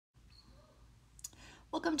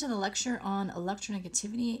Welcome to the lecture on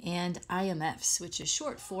electronegativity and IMFs, which is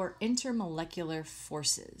short for intermolecular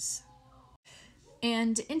forces.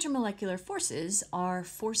 And intermolecular forces are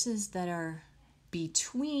forces that are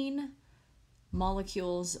between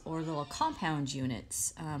molecules or little compound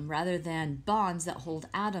units rather than bonds that hold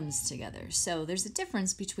atoms together. So there's a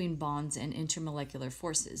difference between bonds and intermolecular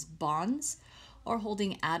forces. Bonds are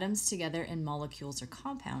holding atoms together in molecules or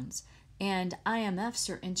compounds, and IMFs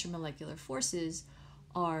or intermolecular forces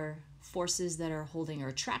are forces that are holding, or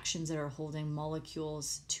attractions that are holding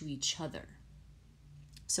molecules to each other.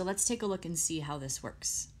 So let's take a look and see how this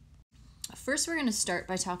works. First, we're going to start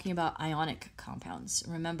by talking about ionic compounds.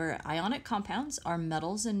 Remember, ionic compounds are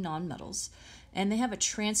metals and nonmetals, and they have a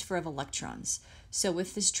transfer of electrons. So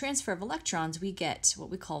with this transfer of electrons, we get what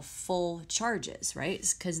we call full charges,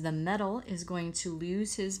 right? Because the metal is going to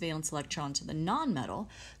lose his valence electron to the nonmetal,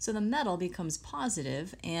 so the metal becomes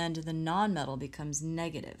positive and the nonmetal becomes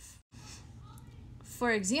negative.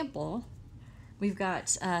 For example, we've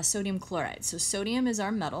got sodium chloride. So sodium is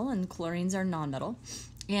our metal and chlorine's our nonmetal.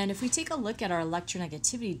 And if we take a look at our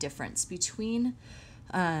electronegativity difference between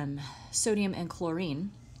sodium and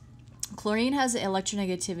chlorine, chlorine has an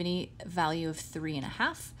electronegativity value of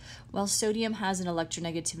 3.5, while sodium has an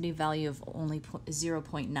electronegativity value of only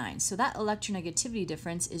 0.9. So that electronegativity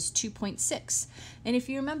difference is 2.6. And if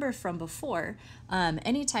you remember from before,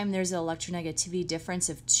 anytime there's an electronegativity difference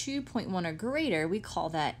of 2.1 or greater, we call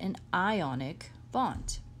that an ionic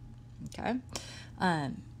bond. Okay.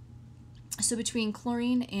 So between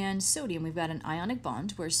chlorine and sodium, we've got an ionic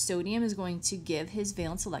bond where sodium is going to give his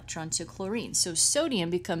valence electron to chlorine. So sodium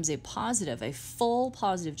becomes a positive, a full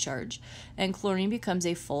positive charge, and chlorine becomes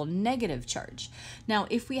a full negative charge. Now,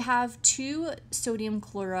 if we have two sodium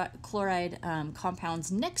chloride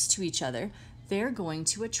compounds next to each other, they're going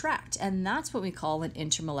to attract, and that's what we call an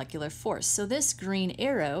intermolecular force. So this green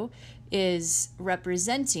arrow is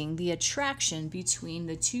representing the attraction between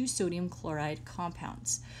the two sodium chloride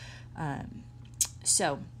compounds.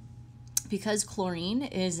 So because chlorine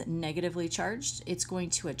is negatively charged, it's going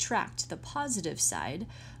to attract the positive side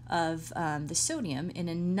of the sodium in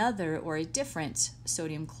another or a different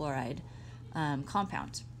sodium chloride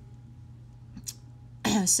compound.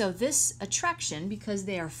 So this attraction, because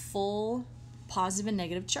they are full positive and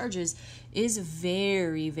negative charges, is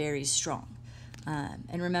very, very strong.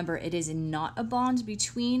 And remember, it is not a bond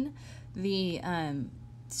between the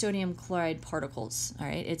sodium chloride particles, all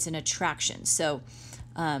right? It's an attraction. So,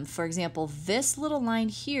 for example, this little line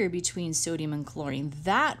here between sodium and chlorine,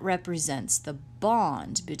 that represents the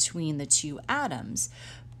bond between the two atoms,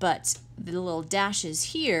 but the little dashes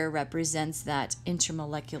here represents that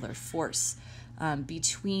intermolecular force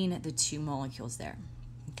between the two molecules there.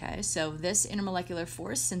 Okay, so this intermolecular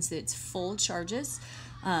force, since it's full charges,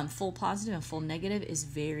 full positive and full negative, is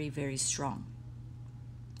very, very strong.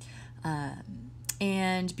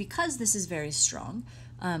 And because this is very strong,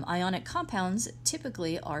 ionic compounds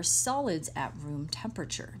typically are solids at room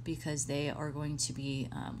temperature because they are going to be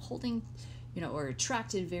holding, or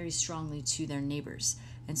attracted very strongly to their neighbors.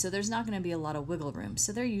 And so there's not going to be a lot of wiggle room.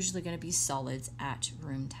 So they're usually going to be solids at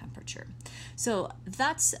room temperature. So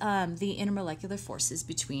that's the intermolecular forces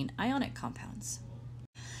between ionic compounds.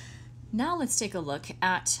 Now let's take a look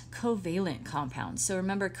at covalent compounds. So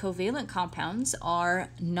remember, covalent compounds are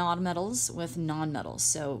nonmetals with nonmetals.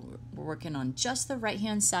 So we're working on just the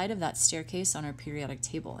right-hand side of that staircase on our periodic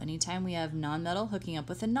table. Anytime we have nonmetal hooking up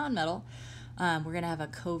with a nonmetal, we're going to have a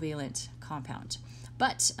covalent compound.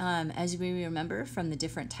 But as we remember from the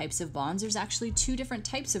different types of bonds, there's actually two different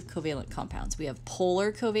types of covalent compounds. We have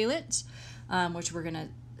polar covalent, which we're going to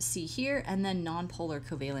see here, and then nonpolar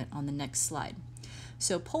covalent on the next slide.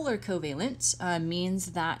 So polar covalent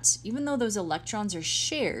means that even though those electrons are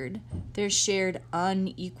shared, they're shared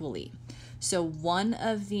unequally. So one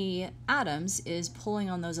of the atoms is pulling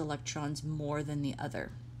on those electrons more than the other.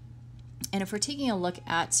 And if we're taking a look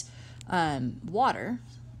at water,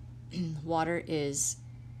 water is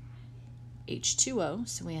H2O,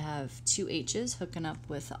 so we have two H's hooking up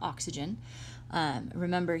with oxygen.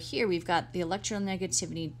 Remember here we've got the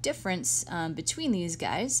electronegativity difference between these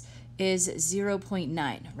guys is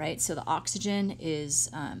 0.9, right? So the oxygen is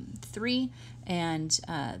 3, and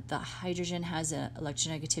the hydrogen has an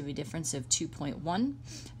electronegativity difference of 2.1,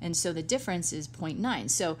 and so the difference is 0.9.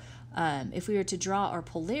 So if we were to draw our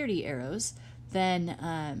polarity arrows,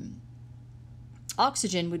 then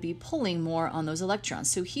oxygen would be pulling more on those electrons.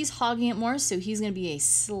 So he's hogging it more, so he's going to be a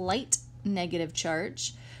slight negative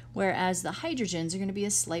charge, whereas the hydrogens are going to be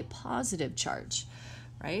a slight positive charge,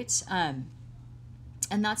 right?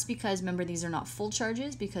 And that's because, remember, these are not full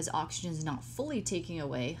charges because oxygen is not fully taking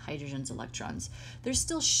away hydrogen's electrons. They're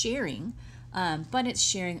still sharing, but it's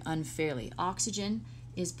sharing unfairly. Oxygen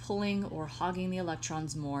is pulling or hogging the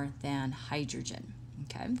electrons more than hydrogen.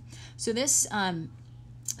 Okay, so this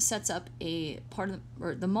sets up a part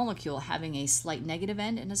of the molecule having a slight negative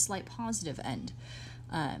end and a slight positive end.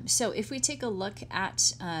 So if we take a look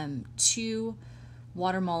at two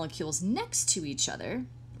water molecules next to each other,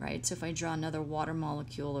 right? So if I draw another water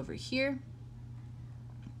molecule over here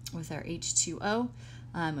with our H2O,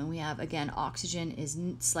 and we have, again, oxygen is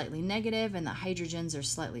slightly negative and the hydrogens are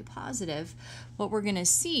slightly positive, what we're going to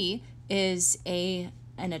see is an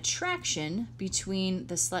attraction between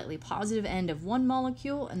the slightly positive end of one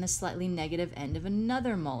molecule and the slightly negative end of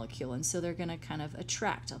another molecule. And so they're going to kind of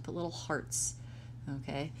attract. I'll put little hearts,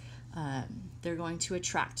 okay? They're going to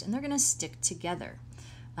attract and they're going to stick together.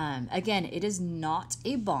 Again, it is not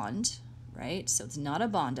a bond, right? So it's not a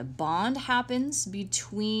bond. A bond happens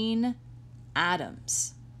between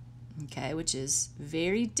atoms, okay, which is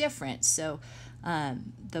very different. So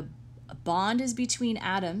the bond is between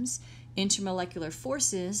atoms. Intermolecular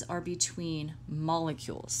forces are between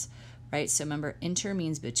molecules, right? So remember, inter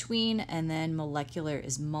means between, and then molecular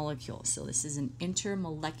is molecule. So this is an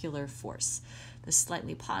intermolecular force. The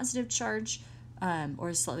slightly positive charge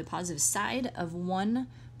or slightly positive side of one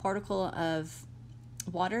particle of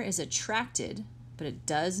water is attracted, but it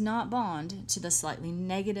does not bond to the slightly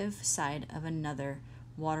negative side of another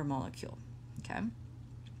water molecule, okay?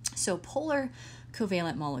 So polar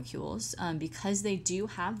covalent molecules, because they do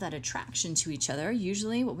have that attraction to each other, are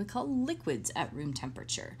usually what we call liquids at room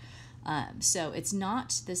temperature. So it's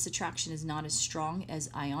not, this attraction is not as strong as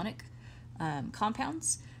ionic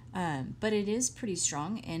compounds, but it is pretty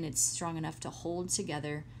strong, and it's strong enough to hold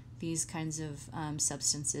together these kinds of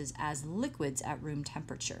substances as liquids at room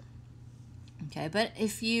temperature. Okay, but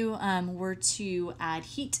if you were to add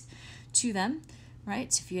heat to them,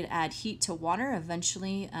 right? So if you add heat to water,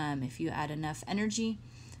 eventually, if you add enough energy,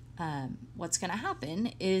 what's going to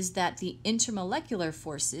happen is that the intermolecular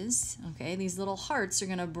forces, okay, these little hearts are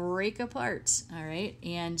going to break apart, all right?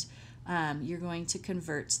 And you're going to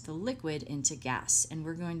convert the liquid into gas. And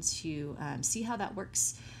we're going to see how that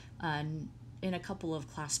works in a couple of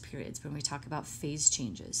class periods when we talk about phase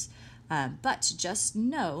changes. But just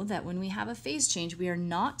know that when we have a phase change, we are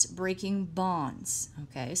not breaking bonds,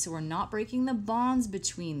 okay? So we're not breaking the bonds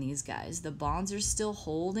between these guys. The bonds are still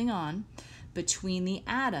holding on between the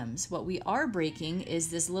atoms. What we are breaking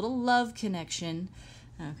is this little love connection,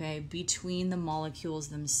 okay, between the molecules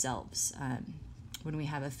themselves when we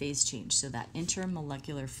have a phase change, so that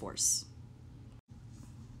intermolecular force.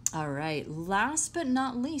 All right, last but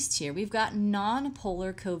not least here, we've got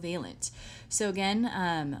nonpolar covalent. So again,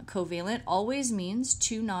 covalent always means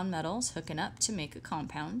two nonmetals hooking up to make a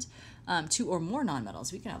compound, two or more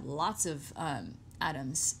nonmetals. We can have lots of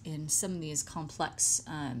atoms in some of these complex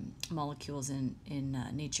molecules in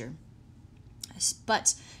nature.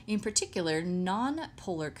 But in particular,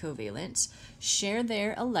 nonpolar covalent share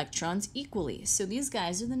their electrons equally. So these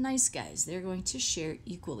guys are the nice guys. They're going to share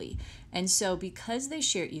equally. And so because they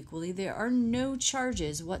share equally, there are no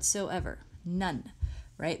charges whatsoever. None,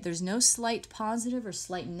 right? There's no slight positive or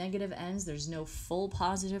slight negative ends. There's no full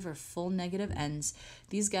positive or full negative ends.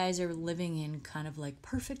 These guys are living in kind of like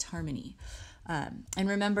perfect harmony. And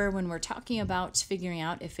remember, when we're talking about figuring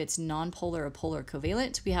out if it's nonpolar or polar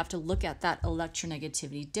covalent, we have to look at that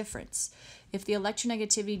electronegativity difference. If the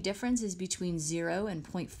electronegativity difference is between 0 and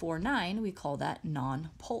 0.49, we call that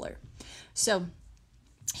nonpolar. So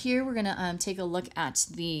here we're going to take a look at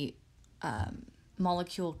the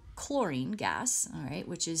molecule chlorine gas, all right,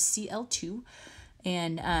 which is Cl2.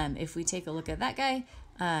 And if we take a look at that guy,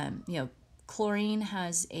 chlorine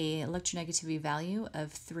has a electronegativity value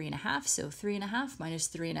of 3.5, so 3.5 minus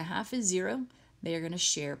 3.5 is 0. They are going to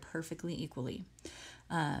share perfectly equally.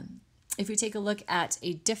 If we take a look at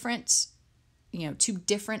a different, two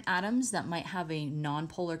different atoms that might have a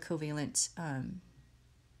nonpolar covalent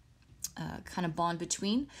kind of bond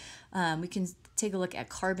between, we can take a look at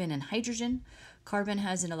carbon and hydrogen. Carbon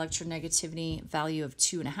has an electronegativity value of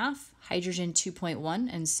 2.5, hydrogen 2.1,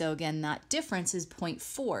 and so again that difference is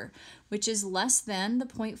 0.4, which is less than the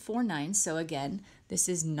 0.49. So again, this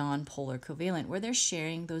is nonpolar covalent where they're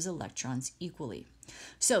sharing those electrons equally.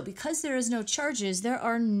 So because there is no charges, there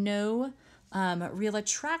are no real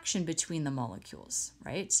attraction between the molecules,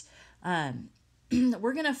 right?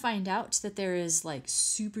 We're going to find out that there is like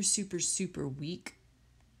super, super, super weak,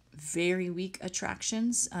 very weak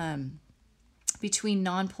attractions between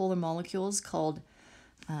nonpolar molecules called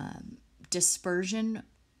dispersion.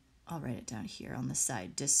 I'll write it down here on the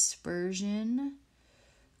side. Dispersion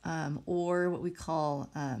or what we call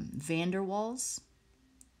van der Waals.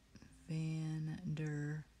 Van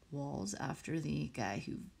der Waals, after the guy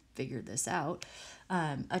who figured this out,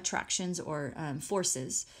 attractions or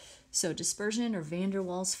forces. So dispersion or van der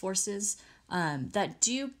Waals forces that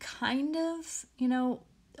do kind of,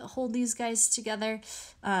 hold these guys together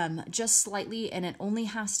just slightly, and it only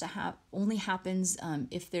happens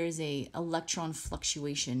if there's a electron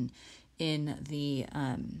fluctuation in the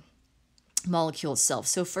molecule itself.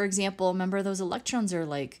 So for example, remember those electrons are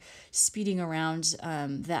like speeding around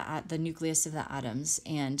the nucleus of the atoms,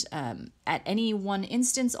 and at any one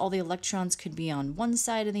instance all the electrons could be on one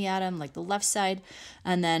side of the atom, like the left side,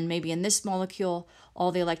 and then maybe in this molecule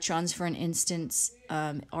all the electrons for an instance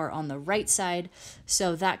are on the right side.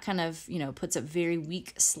 So that kind of puts up very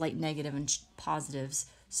weak slight negative and positives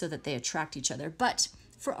so that they attract each other. But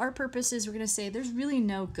for our purposes, we're going to say there's really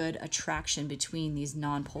no good attraction between these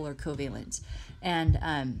nonpolar covalents. And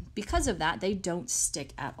because of that, they don't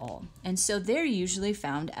stick at all. And so they're usually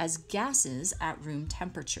found as gases at room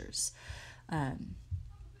temperatures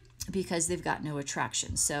because they've got no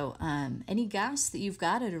attraction. So any gas that you've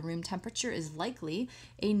got at a room temperature is likely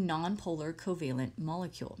a nonpolar covalent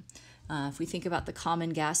molecule. If we think about the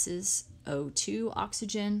common gases, O2,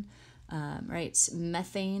 oxygen, right,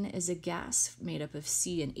 methane is a gas made up of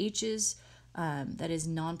C and H's that is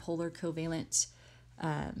nonpolar covalent.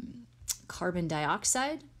 Carbon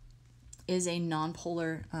dioxide is a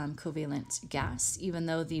nonpolar covalent gas, even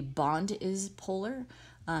though the bond is polar.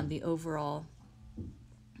 The overall,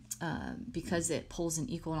 because it pulls in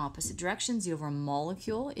equal and opposite directions, the overall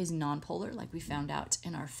molecule is nonpolar, like we found out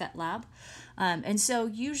in our PhET lab. And so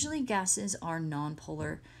usually gases are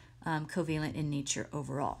nonpolar covalent in nature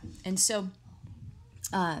overall. And so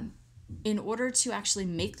in order to actually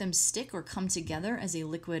make them stick or come together as a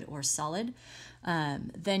liquid or solid,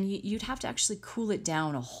 then you'd have to actually cool it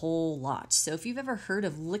down a whole lot. So if you've ever heard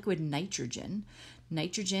of liquid nitrogen,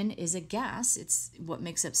 nitrogen is a gas. It's what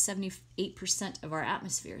makes up 78% of our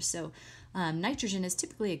atmosphere. So nitrogen is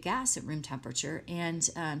typically a gas at room temperature, and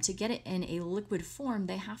to get it in a liquid form,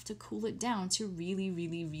 they have to cool it down to really,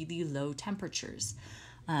 really, really low temperatures.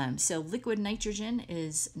 So liquid nitrogen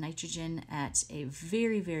is nitrogen at a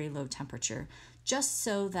very, very low temperature, just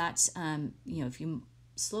so that, if you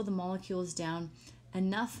slow the molecules down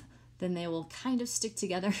enough, then they will kind of stick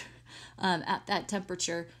together at that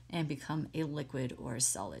temperature and become a liquid or a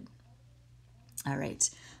solid. All right,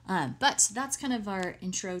 but that's kind of our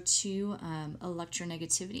intro to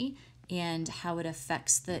electronegativity and how it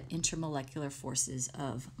affects the intermolecular forces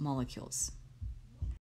of molecules.